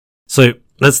So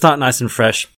let's start nice and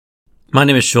fresh. My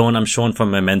name is Sean. I'm Sean from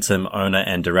Momentum, owner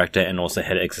and director, and also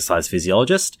head exercise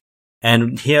physiologist.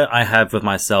 And here I have with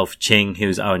myself Ching,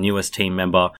 who's our newest team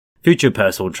member, future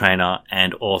personal trainer,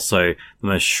 and also the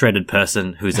most shredded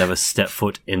person who's ever stepped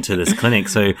foot into this clinic.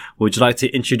 So would you like to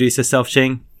introduce yourself,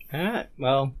 Ching? Alright,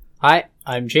 well, hi,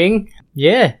 I'm Ching.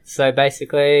 Yeah, so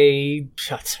basically,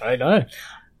 I don't know,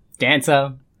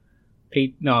 dancer,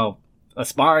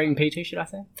 aspiring PT, should I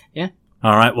say? Yeah.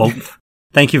 All right, well,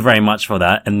 thank you very much for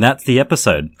that. And that's the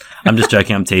episode. I'm just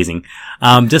joking, I'm teasing.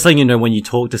 Just letting you know, when you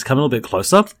talk, just come a little bit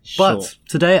closer. Sure. But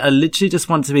today, I literally just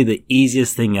want it to be the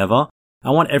easiest thing ever.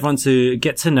 I want everyone to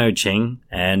get to know Ching,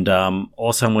 and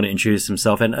also I want to introduce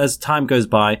himself. And as time goes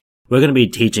by, we're going to be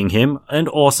teaching him, and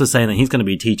also saying that he's going to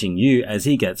be teaching you as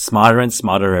he gets smarter and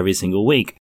smarter every single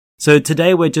week. So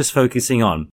today we're just focusing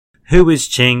on who is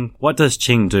Ching, what does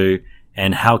Ching do,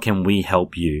 and how can we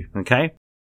help you, okay?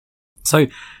 So,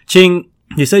 Ching,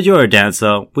 you said you're a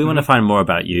dancer. We want to find more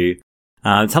about you.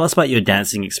 Tell us about your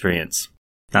dancing experience.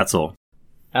 That's all.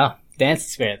 Oh, dance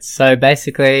experience. So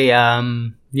basically,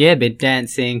 been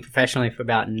dancing professionally for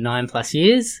about 9+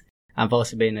 years. I've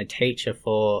also been a teacher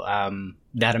for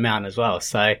that amount as well.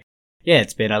 So, yeah,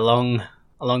 it's been a long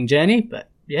journey,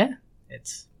 but yeah,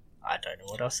 I don't know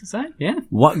what else to say. Yeah.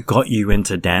 What got you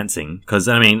into dancing? Because,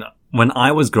 I mean, when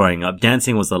I was growing up,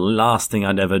 dancing was the last thing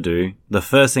I'd ever do. The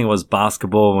first thing was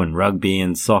basketball and rugby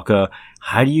and soccer.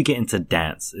 How do you get into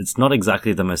dance? It's not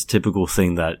exactly the most typical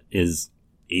thing that is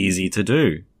easy to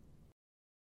do.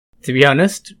 To be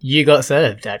honest, You Got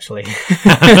Served, actually.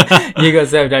 You Got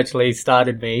Served actually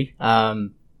started me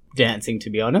dancing, to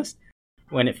be honest.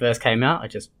 When it first came out, I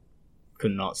just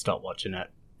could not stop watching it.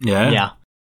 Yeah? Yeah.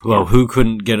 Well, who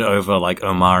couldn't get over, like,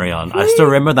 Omarion? I still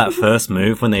remember that first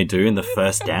move when they do in the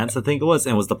first dance, I think it was,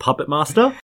 and it was the Puppet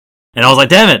Master. And I was like,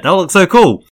 damn it, that looks so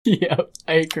cool. Yeah,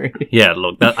 I agree. Yeah,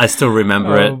 look, I still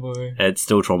remember it. Boy. It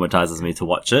still traumatizes me to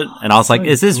watch it. And I was like,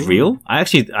 is this real? I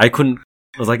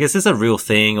was like, is this a real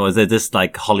thing, or is it just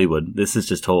like Hollywood? This is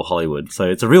just all Hollywood. So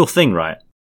it's a real thing, right?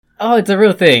 Oh, it's a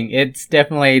real thing. It's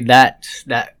definitely that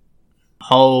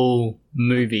whole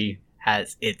movie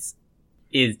has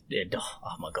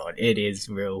oh my god, it is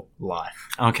real life.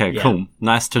 Okay, Yeah. cool.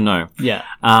 Nice to know. Yeah.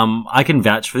 I can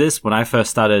vouch for this. When I first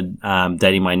started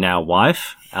dating my now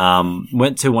wife,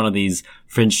 went to one of these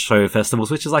fringe show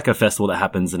festivals, which is like a festival that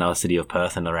happens in our city of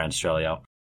Perth and around Australia.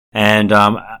 And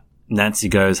Nancy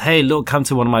goes, hey, look, come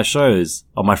to one of my shows,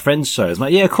 or my friend's shows. I'm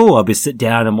like, yeah, cool. I'll be sit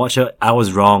down and watch it. I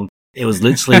was wrong. It was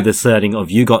literally the setting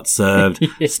of You Got Served,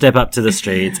 Step Up to the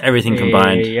Streets, everything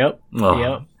combined. Yep.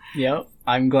 Oh. Yep.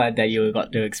 I'm glad that you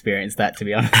got to experience that, to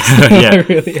be honest. Yeah. I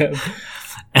really am.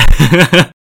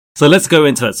 So let's go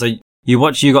into it. So you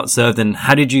watched You Got Served, and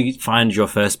how did you find your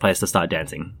first place to start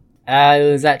dancing?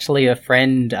 It was actually a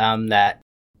friend that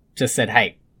just said,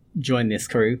 hey, join this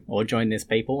crew or join this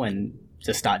people and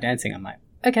just start dancing. I'm like,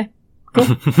 okay, cool.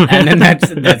 And then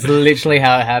that's literally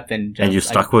how it happened. And you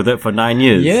stuck with it for 9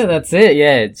 years. Yeah, that's it.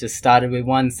 Yeah, it just started with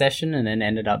one session and then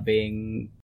ended up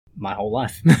being my whole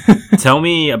life. Tell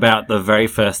me about the very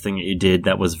first thing that you did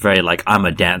that was very like, I'm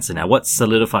a dancer now. What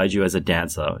solidified you as a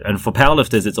dancer? And for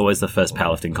powerlifters, it's always the first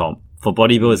powerlifting comp. For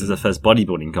bodybuilders, it's the first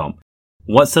bodybuilding comp.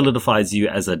 What solidifies you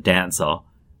as a dancer?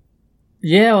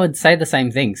 Yeah, I would say the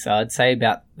same thing. So I'd say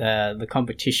about the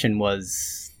competition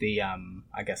was the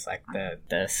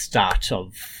the start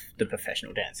of the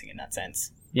professional dancing in that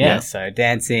sense. Yeah. So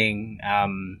dancing,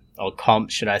 or comp,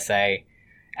 should I say,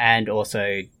 and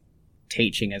also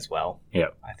teaching as well. Yeah.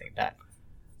 I think that.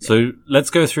 So let's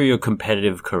go through your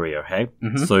competitive career, okay?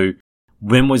 Mm-hmm. So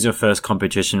when was your first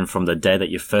competition from the day that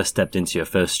you first stepped into your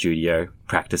first studio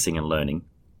practicing and learning?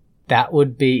 That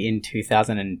would be in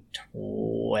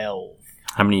 2012.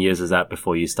 How many years is that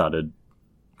before you started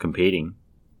competing?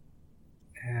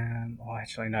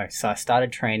 Actually, no. So I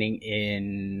started training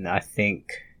in, I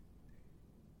think,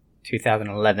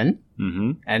 2011.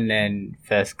 Mm-hmm. And then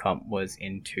first comp was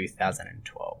in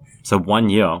 2012. So 1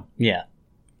 year. Yeah.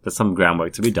 There's some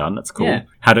groundwork to be done. That's cool. Yeah.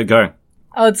 How'd it go?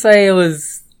 I would say it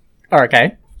was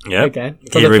okay. Yeah. Okay.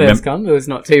 For the first comp, it was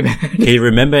not too bad. Can you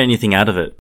remember anything out of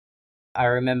it? I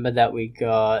remember that we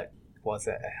got, I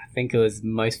think it was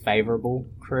most favourable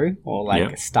crew, or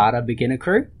like a starter beginner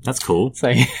crew. That's cool.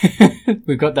 So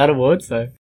we got that award, so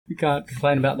we can't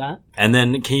complain about that. And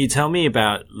then can you tell me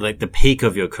about like the peak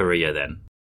of your career then?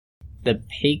 The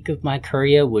peak of my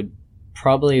career would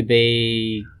probably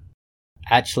be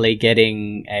actually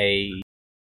getting a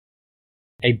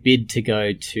bid to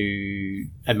go to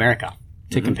America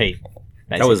to compete.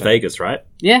 Basically. That was Vegas, right?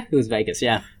 Yeah, it was Vegas,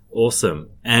 yeah. Awesome.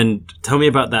 And tell me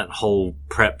about that whole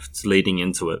prep leading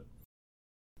into it.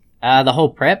 The whole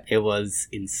prep, it was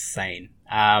insane.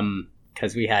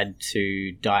 Because we had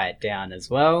to diet down as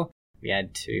well. We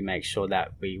had to make sure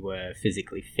that we were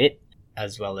physically fit,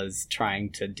 as well as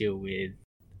trying to deal with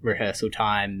rehearsal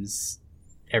times,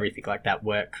 everything like that,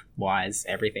 work-wise,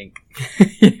 everything.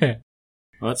 Yeah.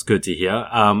 Well, that's good to hear.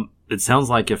 It sounds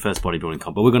like your first bodybuilding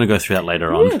comp, but we're going to go through that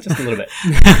later on. Yeah, just a little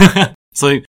bit.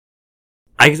 So,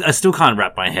 I still can't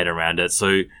wrap my head around it.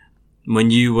 So, when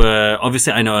you were...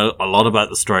 Obviously, I know a lot about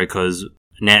the story because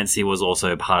Nancy was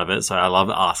also a part of it, so I love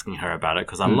asking her about it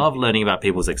because I love learning about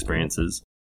people's experiences.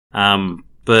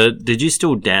 But did you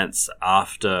still dance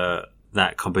after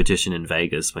that competition in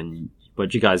Vegas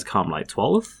what you guys come, like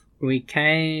 12th? We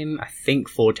came, I think,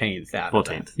 14th out 14th. of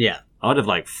that. Yeah. Out of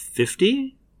like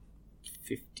 50?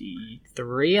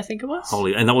 53, I think it was.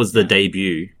 And that was the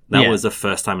debut. That was the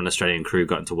first time an Australian crew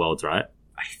got into Worlds, right?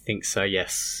 I think so,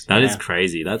 yes. That is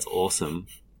crazy. That's awesome.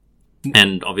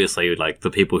 And obviously, like, the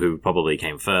people who probably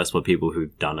came first were people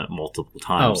who've done it multiple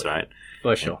times, right?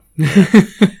 For sure. Yeah.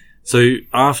 So,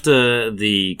 after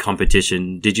the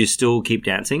competition, did you still keep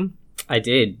dancing? I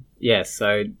did, yeah.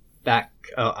 So,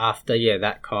 after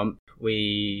that comp,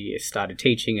 we started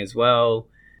teaching as well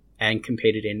and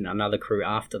competed in another crew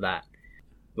after that,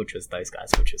 which was those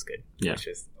guys, which was good. Yeah. Which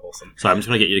is awesome. So I'm just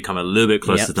going to get you to come a little bit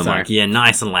closer to the mic. Yeah,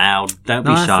 nice and loud. Don't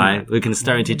be shy. We can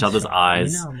stare into each other's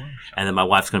eyes. And then my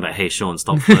wife's going to be like, hey, Sean,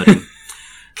 stop flirting.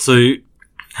 So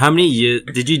how many years...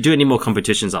 Did you do any more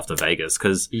competitions after Vegas?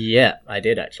 Yeah, I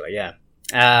did actually, yeah.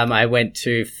 I went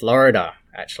to Florida,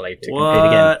 actually, to compete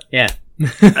again.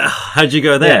 Yeah. How'd you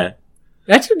go there?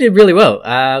 Yeah. Actually did really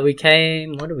well. We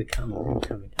came... What did we come?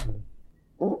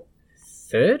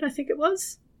 Third, I think it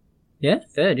was. Yeah,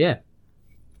 third, yeah.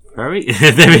 Very.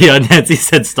 There we go. Nancy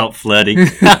said stop flirting.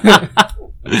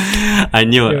 I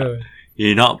knew it. Yeah.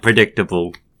 You're not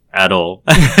predictable at all.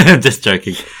 Just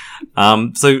joking.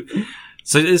 So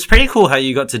it's pretty cool how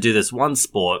you got to do this one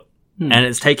sport and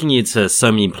it's taking you to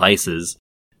so many places.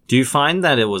 Do you find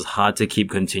that it was hard to keep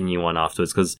continuing on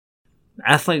afterwards? Because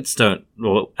athletes know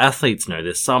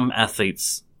this. Some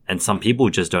athletes and some people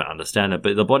just don't understand it,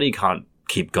 but the body can't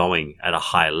keep going at a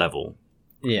high level.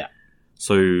 Yeah.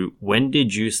 So when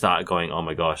did you start going, oh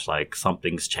my gosh, like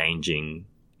something's changing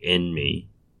in me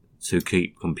to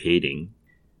keep competing?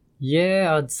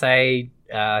 Yeah, I'd say,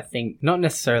 I think not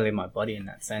necessarily my body in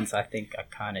that sense. I think I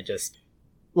kind of just,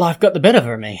 life got the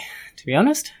better of me, to be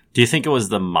honest. Do you think it was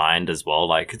the mind as well?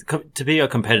 Like to be a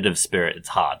competitive spirit, it's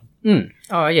hard.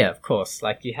 Oh yeah, of course.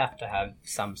 Like you have to have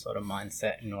some sort of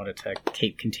mindset in order to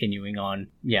keep continuing on.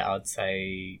 Yeah, I'd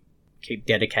say keep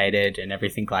dedicated and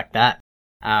everything like that.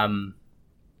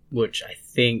 Which I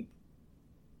think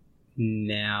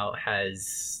now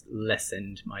has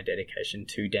lessened my dedication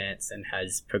to dance and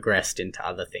has progressed into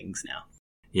other things now.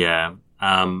 Yeah.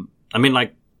 I mean,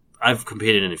 like, I've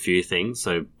competed in a few things.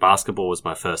 So basketball was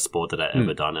my first sport that I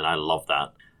ever done, and I love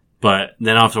that. But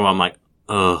then after a while, I'm like,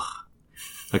 ugh,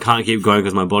 I can't keep going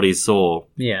because my body's sore.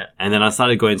 Yeah. And then I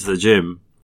started going to the gym,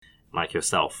 like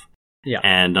yourself. Yeah.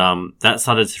 And that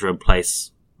started to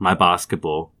replace my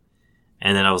basketball.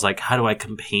 And then I was like, how do I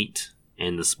compete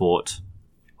in the sport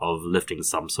of lifting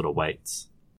some sort of weights?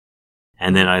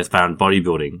 And then I found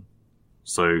bodybuilding.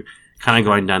 So kind of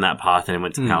going down that path, and I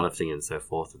went to powerlifting and so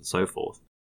forth and so forth.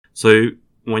 So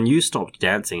when you stopped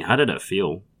dancing, how did it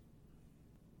feel?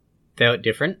 Felt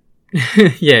different.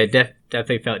 Yeah,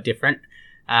 definitely felt different.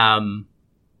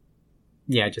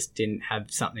 Yeah, I just didn't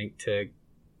have something to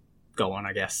go on,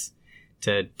 I guess,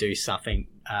 to do something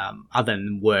other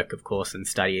than work, of course, and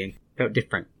studying. Felt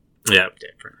different. Yeah.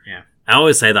 Different, yeah. I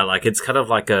always say that, like, it's kind of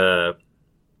like an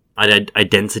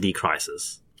identity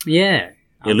crisis. Yeah.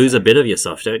 You lose a bit of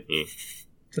yourself, don't you?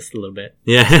 Just a little bit.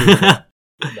 Yeah.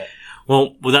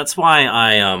 Well, that's why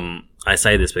I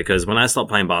say this, because when I stopped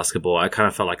playing basketball, I kind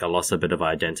of felt like I lost a bit of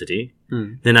identity.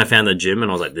 Then I found the gym, and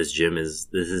I was like, this is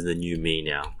the new me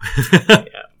now.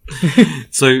 Yeah.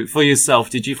 So for yourself,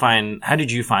 how did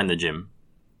you find the gym?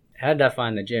 How did I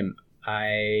find the gym?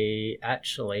 I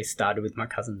actually started with my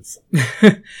cousins.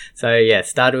 So yeah,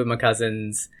 started with my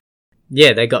cousins.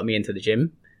 Yeah, they got me into the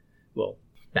gym. Well,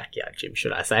 backyard gym,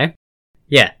 should I say.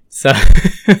 Yeah, so...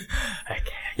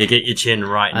 Okay. You get your chin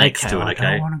right next to it, okay?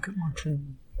 I don't want to get my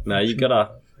chin. No, you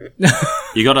gotta,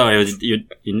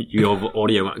 your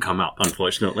audio won't come up,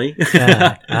 unfortunately.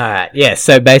 Alright, yeah,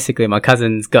 so basically my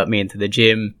cousins got me into the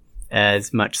gym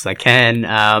as much as I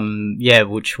can, yeah,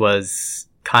 which was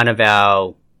kind of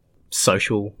our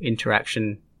social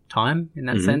interaction time in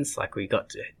that sense. Like we got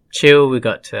to chill, we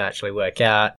got to actually work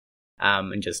out,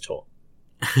 and just talk.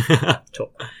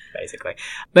 Talk, basically.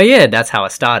 But yeah, that's how I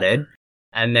started.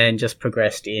 And then just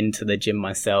progressed into the gym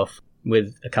myself.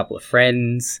 with a couple of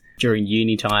friends during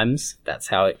uni times. That's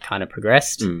how it kind of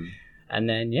progressed. And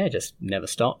then, just never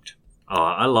stopped. Oh,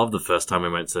 I love the first time I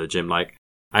went to the gym. Like,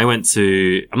 I went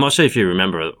to, I'm not sure if you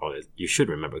remember, or you should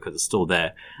remember because it's still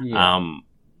there,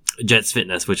 Jets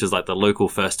Fitness, which is like the local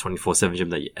first 24/7 gym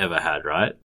that you ever had,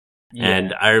 right? Yeah.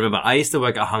 And I remember I used to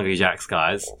work at Hungry Jack's,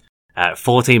 guys, at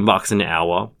 $14 an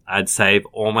hour. I'd save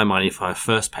all my money for my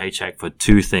first paycheck for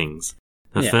two things.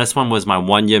 The first one was my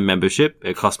 1-year membership.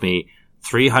 It cost me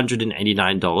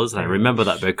 $389. And I remember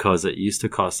that because it used to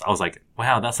cost, I was like,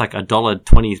 wow, that's like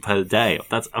 $1.20 per day.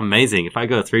 That's amazing. If I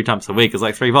go 3 times a week, it's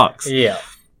like $3. Yeah.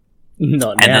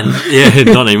 Not now. And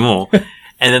then, not anymore.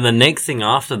 And then the next thing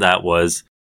after that was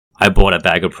I bought a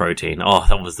bag of protein. Oh,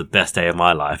 that was the best day of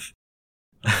my life.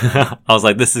 I was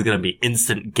like, this is going to be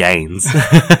instant gains.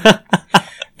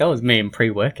 That was me in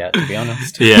pre-workout, to be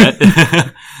honest. Yeah.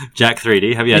 Jack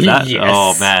 3D, have you had that? Yes.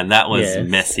 Oh, man, that was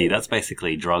messy. That's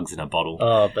basically drugs in a bottle.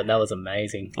 Oh, but that was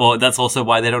amazing. Well, that's also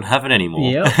why they don't have it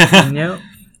anymore. Yep.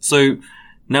 So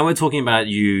now we're talking about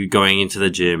you going into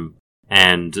the gym,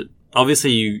 and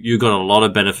obviously you got a lot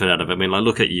of benefit out of it. I mean, like,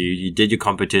 look at you. You did your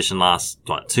competition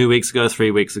 2 weeks ago, 3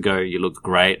 weeks ago. You looked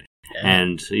great. Yeah.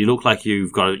 And you look like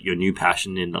you've got your new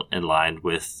passion in line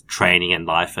with training and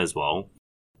life as well.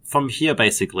 From here,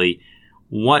 basically,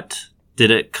 what did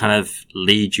it kind of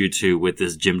lead you to with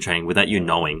this gym training without you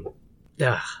knowing?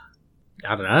 I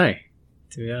don't know.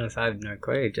 To be honest, I have no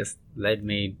clue. It just led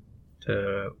me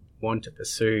to want to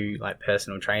pursue like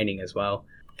personal training as well.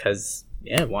 Because,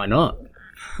 why not?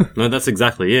 No, that's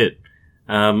exactly it.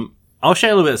 I'll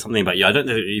share a little bit of something about you. I don't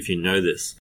know if you know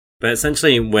this, but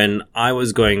essentially when I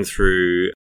was going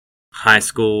through high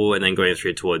school and then going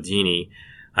through towards uni,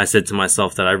 I said to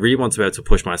myself that I really want to be able to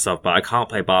push myself, but I can't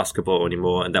play basketball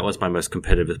anymore, and that was my most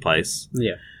competitive place.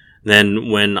 Yeah. Then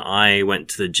when I went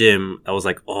to the gym, I was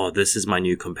like, oh, this is my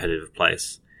new competitive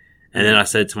place. And then I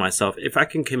said to myself, if I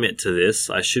can commit to this,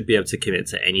 I should be able to commit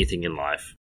to anything in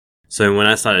life. So when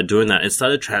I started doing that, it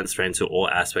started transferring to all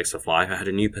aspects of life. I had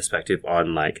a new perspective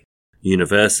on like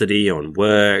university, on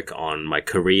work, on my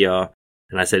career.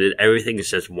 And I said everything is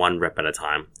just one rep at a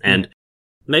time. And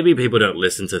maybe people don't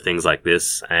listen to things like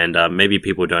this, and maybe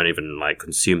people don't even like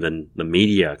consume the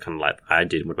media kind of like I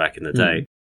did back in the day.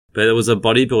 But there was a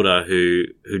bodybuilder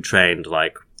who trained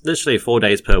like literally 4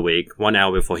 days per week, 1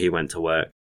 hour before he went to work.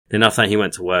 Then after that, he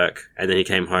went to work, and then he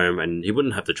came home, and he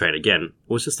wouldn't have to train again.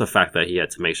 It was just the fact that he had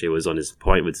to make sure he was on his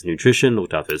point with his nutrition,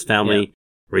 looked after his family,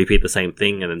 repeat the same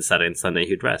thing, and then Saturday and Sunday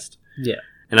he'd rest. Yeah.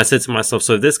 And I said to myself,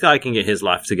 so if this guy can get his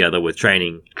life together with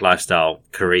training, lifestyle,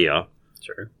 career,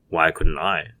 true, why couldn't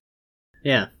I?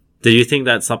 Yeah. Do you think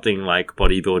that something like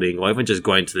bodybuilding or even just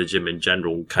going to the gym in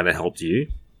general kind of helped you?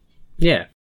 Yeah.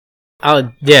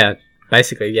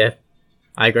 Basically, yeah.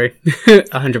 I agree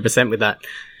 100% with that.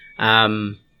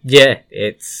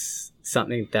 It's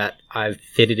something that I've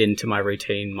fitted into my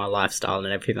routine, my lifestyle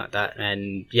and everything like that.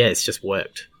 And it's just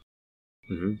worked.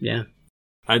 Mm-hmm. Yeah.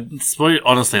 It's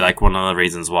honestly like one of the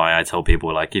reasons why I tell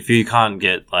people, like, if you can't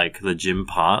get like the gym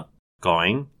part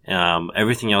going,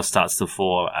 everything else starts to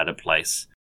fall out of place.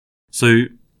 So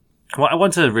what I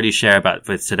want to really share about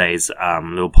with today's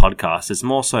little podcast is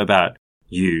more so about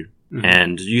you. Mm-hmm.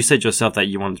 And you said yourself that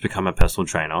you wanted to become a personal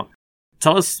trainer.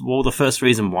 Tell us, the first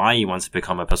reason why you want to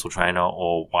become a personal trainer,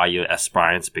 or why you're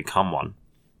aspiring to become one.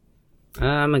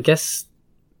 I guess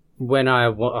what I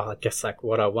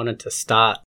wanted to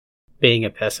start being a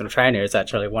personal trainer is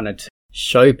actually wanted to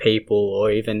show people, or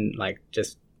even like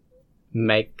just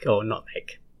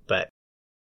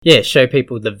show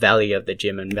people the value of the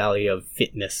gym and value of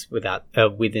fitness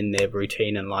within their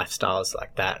routine and lifestyles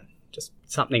like that. Just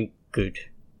something good.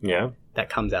 Yeah. That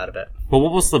comes out of it. Well,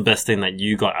 what was the best thing that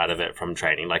you got out of it from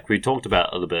training? Like we talked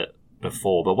about a little bit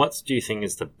before, but what do you think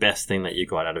is the best thing that you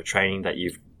got out of training that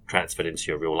you've transferred into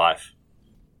your real life?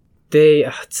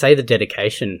 I'd say the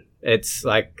dedication. It's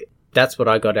like, that's what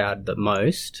I got out the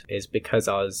most, is because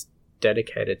I was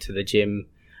dedicated to the gym.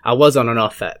 I was on and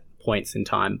off at points in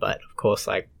time, but of course,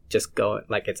 like just going,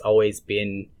 like it's always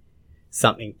been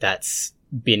something that's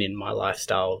been in my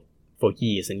lifestyle for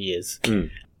years and years.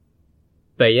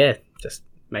 But just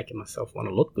making myself want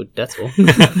to look good, that's all.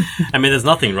 I mean, there's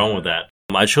nothing wrong with that.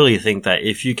 I truly think that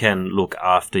if you can look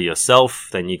after yourself,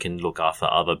 then you can look after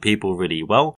other people really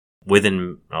well,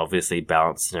 within obviously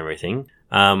balance and everything.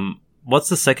 What's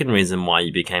the second reason why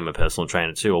you became a personal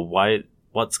trainer too, or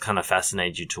what's kind of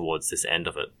fascinated you towards this end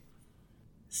of it?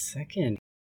 Second.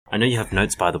 I know you have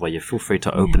notes, by the way. You feel free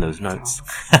to open those notes.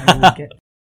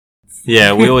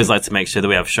 Yeah, we always like to make sure that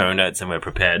we have show notes and we're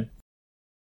prepared.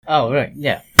 Oh, right,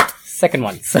 yeah. Second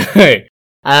one. So,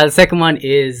 The second one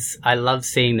is I love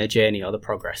seeing the journey or the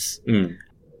progress. Mm.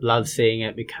 Love seeing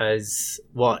it because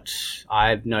what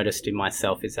I've noticed in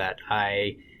myself is that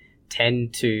I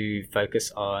tend to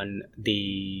focus on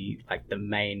the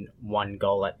main one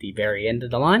goal at the very end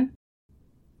of the line.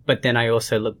 But then I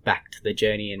also look back to the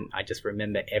journey and I just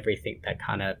remember everything that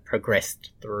kind of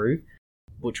progressed through,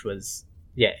 which was,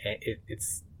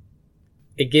 it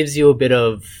gives you a bit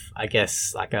of, I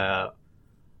guess, like a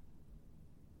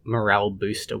morale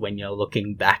booster when you're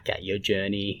looking back at your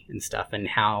journey and stuff and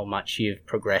how much you've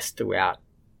progressed throughout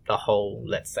the whole,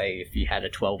 let's say if you had a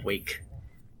 12-week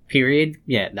period,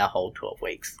 that whole 12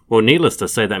 weeks. Well, needless to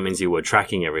say, that means you were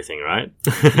tracking everything, right?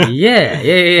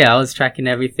 Yeah. I was tracking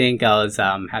everything. I was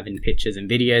having pictures and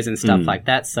videos and stuff like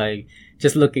that. So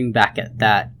just looking back at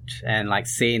that and like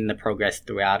seeing the progress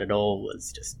throughout it all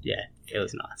was just, it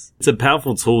was nice. It's a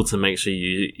powerful tool to make sure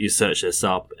you search this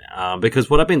up because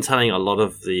what I've been telling a lot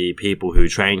of the people who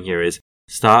train here is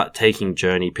start taking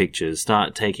journey pictures,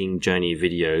 start taking journey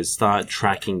videos, start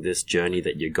tracking this journey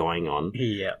that you're going on.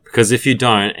 Yeah. Because if you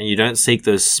don't, and you don't seek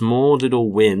those small little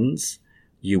wins,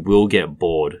 you will get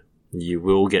bored. You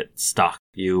will get stuck.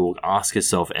 You will ask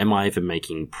yourself, am I even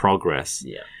making progress?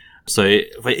 Yeah. So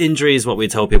for injuries, what we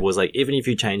tell people is like, even if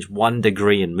you change 1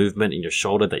 degree in movement in your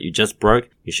shoulder that you just broke,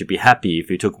 you should be happy. If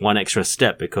you took 1 extra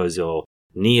step because your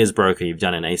knee is broken, you've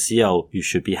done an ACL, you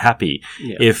should be happy.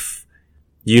 Yeah. If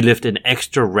you lift an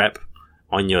extra rep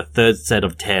on your third set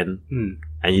of 10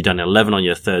 and you've done 11 on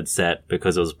your third set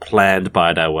because it was planned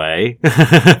by that way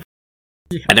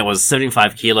and it was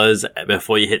 75 kilos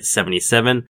before you hit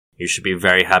 77, you should be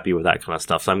very happy with that kind of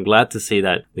stuff. So I'm glad to see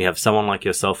that we have someone like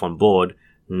yourself on board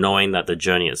knowing that the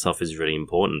journey itself is really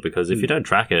important, because if you don't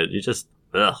track it, you just,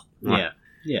 ugh. Yeah.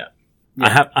 I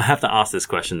have to ask this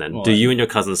question then. Well, do you and your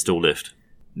cousin still lift?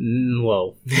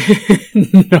 Well,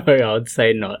 no, I would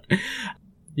say not.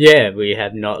 Yeah, we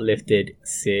have not lifted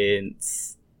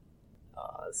since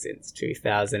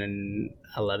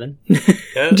 2011,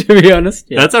 to be honest.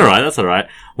 Yeah. That's all right.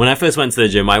 When I first went to the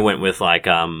gym, I went with like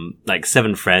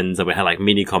 7 friends, and we had like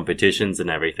mini competitions and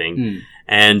everything.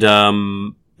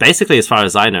 And basically, as far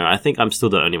as I know, I think I'm still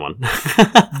the only one.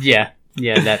 Yeah,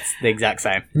 that's the exact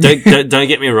same. Don't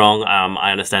get me wrong.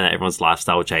 I understand that everyone's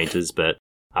lifestyle changes, but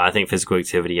I think physical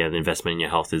activity and investment in your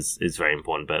health is very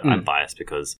important. But I'm biased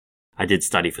because I did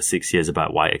study for 6 years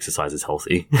about why exercise is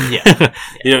healthy. Yeah.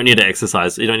 You don't need to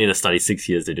exercise. You don't need to study 6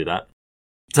 years to do that.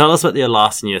 Tell us about your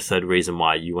last and your third reason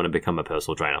why you want to become a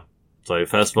personal trainer. So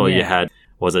first of all, you had,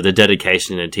 was it the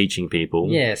dedication and teaching people?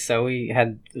 Yeah, so we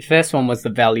had, the first one was the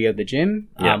value of the gym,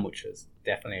 which was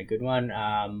definitely a good one.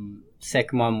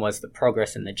 Second one was the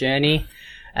progress in the journey.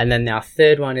 And then our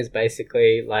third one is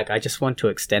basically like, I just want to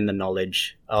extend the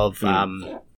knowledge of,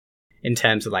 in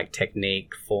terms of like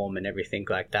technique, form and everything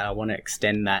like that. I want to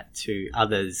extend that to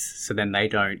others so then they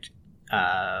don't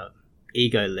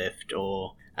ego lift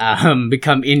or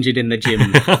become injured in the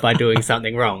gym by doing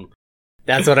something wrong.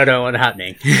 That's what I don't want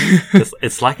happening.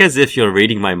 It's like as if you're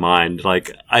reading my mind.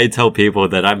 Like, I tell people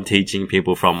that I'm teaching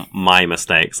people from my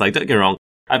mistakes. Like, don't get me wrong,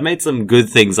 I've made some good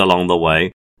things along the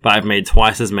way, but I've made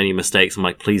twice as many mistakes. I'm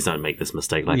like, please don't make this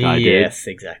mistake like I did. Yes,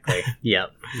 exactly.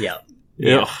 Yep.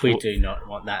 Yeah, we do not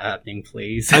want that happening,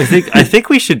 please. I think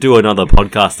we should do another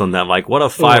podcast on that. Like, what are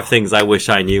 5 things I wish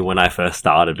I knew when I first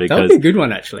started? Because that would be a good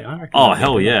one, actually. I reckon. Oh,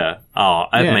 hell yeah. Oh,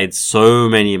 I've made so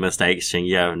many mistakes, Ching.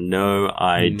 You have no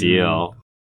idea.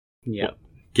 Yep.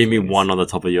 Give me one on the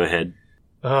top of your head.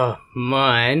 Oh,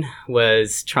 mine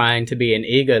was trying to be an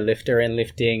ego lifter and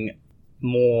lifting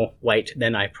more weight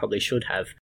than I probably should have.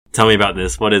 Tell me about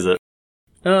this. What is it?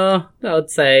 I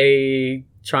would say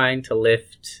trying to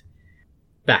lift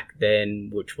back then,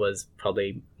 which was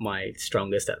probably my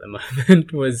strongest at the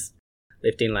moment, was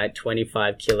lifting like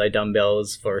 25 kilo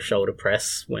dumbbells for a shoulder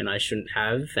press when I shouldn't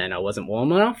have, and I wasn't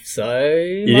warm enough, so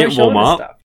you didn't warm up?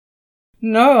 Stuff.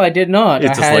 No, I did not.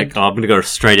 It's like, I'm going to go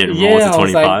straight in and roll to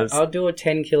 25s. Like, I'll do a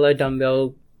 10 kilo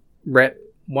dumbbell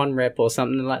one rep or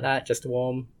something like that, just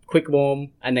a quick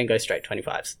warm, and then go straight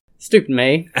 25s. Stupid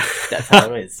me. That's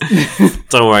how it is.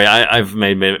 Don't worry, I've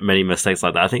made many mistakes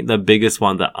like that. I think the biggest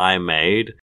one that I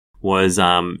made was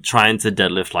trying to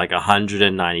deadlift like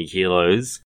 190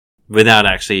 kilos without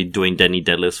actually doing any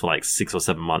deadlifts for like 6 or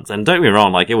 7 months. And don't get me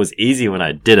wrong, like, it was easy when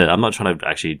I did it. I'm not trying to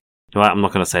actually... I'm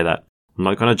not going to say that. I'm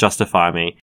not going to justify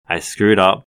me. I screwed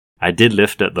up. I did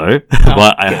lift it though,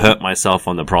 but I hurt myself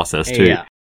on the process too. Yeah.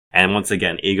 And once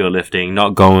again, ego lifting,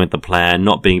 not going with the plan,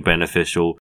 not being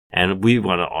beneficial. And we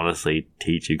want to honestly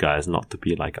teach you guys not to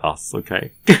be like us,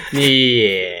 okay?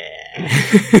 Yeah.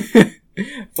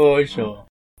 For sure.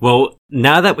 Well,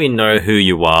 now that we know who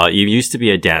you are, you used to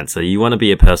be a dancer. You want to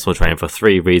be a personal trainer for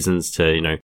 3 reasons to,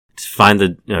 to find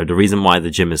the reason why the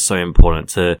gym is so important,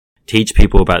 to teach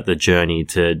people about the journey,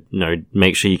 to,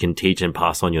 make sure you can teach and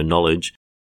pass on your knowledge.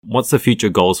 What's the future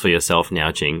goals for yourself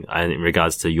now, Ching, in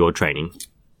regards to your training?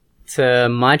 To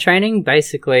my training,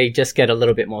 basically just get a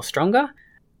little bit more stronger.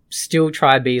 Still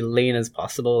try to be lean as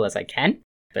possible as I can.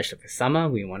 Especially for summer,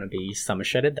 we want to be summer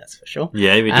shredded, that's for sure.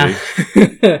 Yeah, we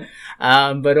do.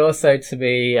 But also to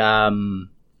be,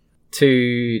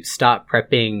 to start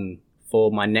prepping for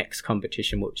my next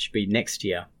competition, which should be next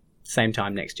year. Same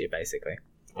time next year, basically.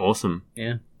 Awesome.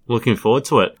 Yeah. Looking forward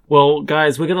to it. Well,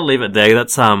 guys, we're going to leave it there.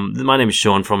 That's, my name is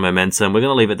Sean from Momentum. We're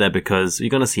going to leave it there because you're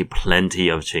going to see plenty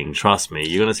of Ching. Trust me.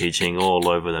 You're going to see Ching all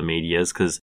over the medias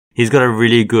because he's got a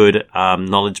really good,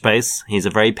 knowledge base. He's a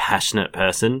very passionate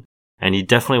person. And he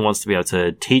definitely wants to be able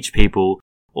to teach people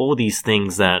all these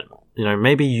things that,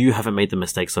 maybe you haven't made the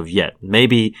mistakes of yet.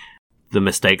 Maybe the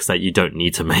mistakes that you don't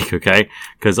need to make, okay?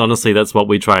 Because honestly, that's what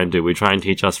we try and do. We try and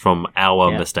teach us from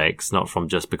our mistakes, not from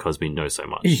just because we know so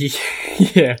much.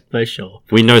 Yeah, for sure.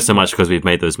 We know so much because we've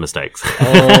made those mistakes.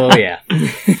 Oh, yeah.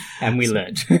 And we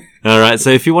learned. All right. So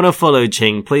if you want to follow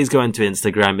Ching, please go into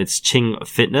Instagram. It's Ching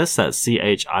Fitness. That's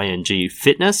CHING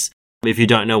Fitness. If you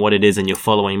don't know what it is and you're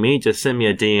following me, just send me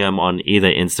a DM on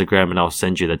either Instagram and I'll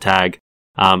send you the tag.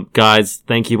 Guys,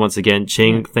 thank you once again.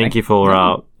 Ching, thank you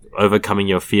for overcoming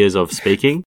your fears of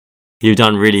speaking. You've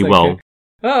done really well.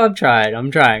 Oh, I'm trying.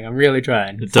 I'm really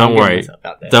trying. Don't worry.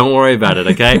 Don't worry about it,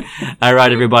 okay? All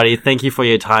right, everybody. Thank you for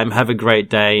your time. Have a great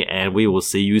day and we will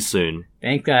see you soon.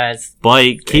 Thanks, guys.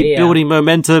 Bye. Keep building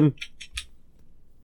momentum.